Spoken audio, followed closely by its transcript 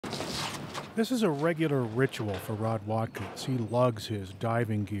This is a regular ritual for Rod Watkins. He lugs his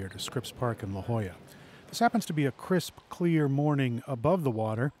diving gear to Scripps Park in La Jolla. This happens to be a crisp, clear morning above the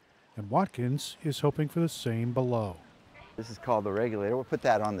water, and Watkins is hoping for the same below. This is called the regulator. We'll put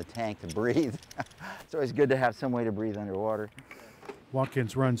that on the tank to breathe. It's always good to have some way to breathe underwater.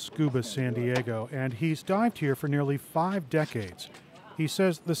 Watkins runs Scuba San Diego, and he's dived here for nearly 5 decades. He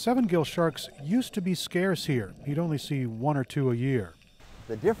says the Sevengill sharks used to be scarce here. He'd only see 1 or 2 a year.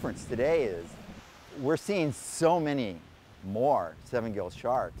 The difference today is we're seeing so many more Sevengill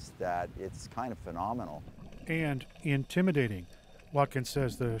sharks that it's kind of phenomenal. And intimidating. Watkins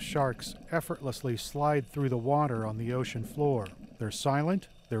says the sharks effortlessly slide through the water on the ocean floor. They're silent,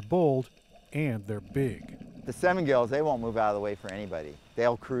 they're bold, and they're big. The Sevengills, they won't move out of the way for anybody.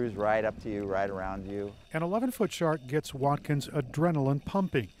 They'll cruise right up to you, right around you. An 11-foot shark gets Watkins' adrenaline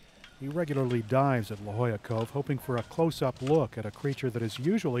pumping. He regularly dives at Jolla Cove, hoping for a close-up look at a creature that is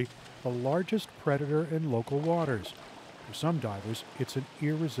usually the largest predator in local waters. For some divers, it's an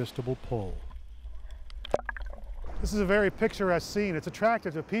irresistible pull. This is a very picturesque scene. It's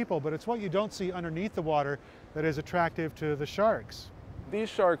attractive to people, but it's what you don't see underneath the water that is attractive to the sharks. These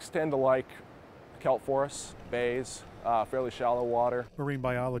sharks tend to like kelp forests, bays, fairly shallow water. Marine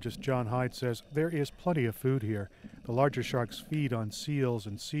biologist John Hyde says there is plenty of food here. The larger sharks feed on seals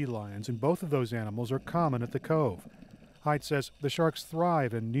and sea lions, and both of those animals are common at the cove. Hyde says the sharks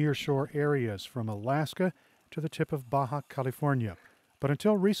thrive in near-shore areas from Alaska to the tip of Baja California. But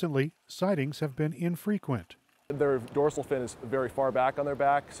until recently, sightings have been infrequent. Their dorsal fin is very far back on their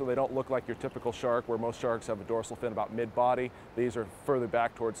back, so they don't look like your typical shark, where most sharks have a dorsal fin about mid-body. These are further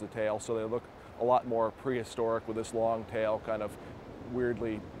back towards the tail, so they look a lot more prehistoric with this long tail, kind of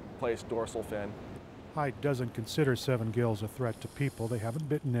weirdly placed dorsal fin. Hyde doesn't consider Sevengills a threat to people. They haven't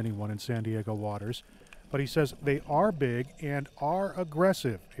bitten anyone in San Diego waters. But he says they are big and are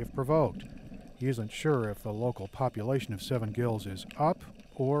aggressive if provoked. He isn't sure if the local population of Sevengills is up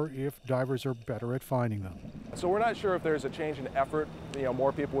or if divers are better at finding them. So we're not sure if there's a change in effort,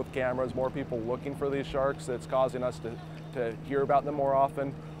 more people with cameras, more people looking for these sharks that's causing us to hear about them more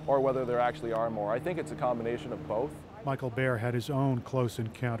often, or whether there actually are more. I think it's a combination of both. Michael Baer had his own close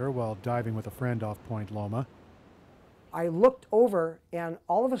encounter while diving with a friend off Point Loma. I looked over, and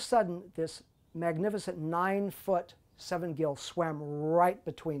all of a sudden, this magnificent 9-foot Sevengill swam right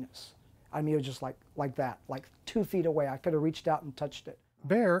between us. I mean, it was just like that, like 2 feet away. I could have reached out and touched it.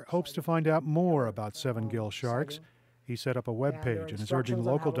 Baer hopes to find out more about Sevengill sharks. He set up a web page and is urging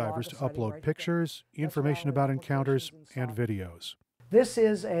local divers to upload pictures, information about encounters, and videos. This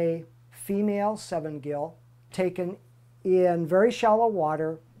is a female Sevengill taken in very shallow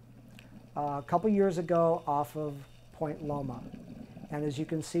water a couple years ago off of Point Loma. And as you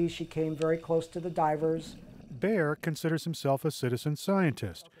can see, she came very close to the divers. Baer considers himself a citizen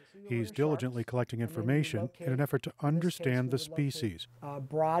scientist. He's diligently collecting information in an effort to understand the species.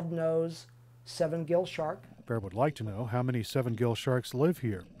 Broadnose Sevengill shark. Baer would like to know how many Sevengill sharks live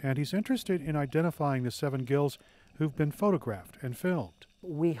here, and he's interested in identifying the Sevengills who've been photographed and filmed.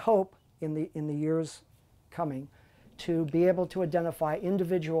 We hope in the years coming to be able to identify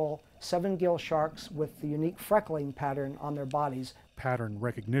individual Sevengill sharks with the unique freckling pattern on their bodies. Pattern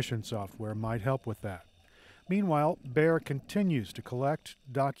recognition software might help with that. Meanwhile, Baer continues to collect,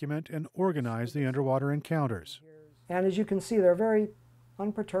 document, and organize the underwater encounters. And as you can see, they're very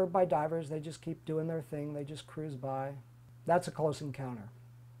unperturbed by divers. They just keep doing their thing. They just cruise by. That's a close encounter.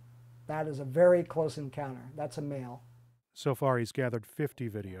 That is a very close encounter. That's a male. So far, he's gathered 50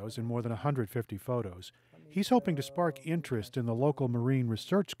 videos and more than 150 photos. He's hoping to spark interest in the local marine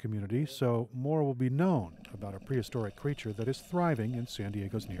research community so more will be known about a prehistoric creature that is thriving in San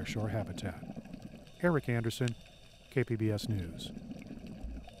Diego's nearshore habitat. Erik Anderson, KPBS News.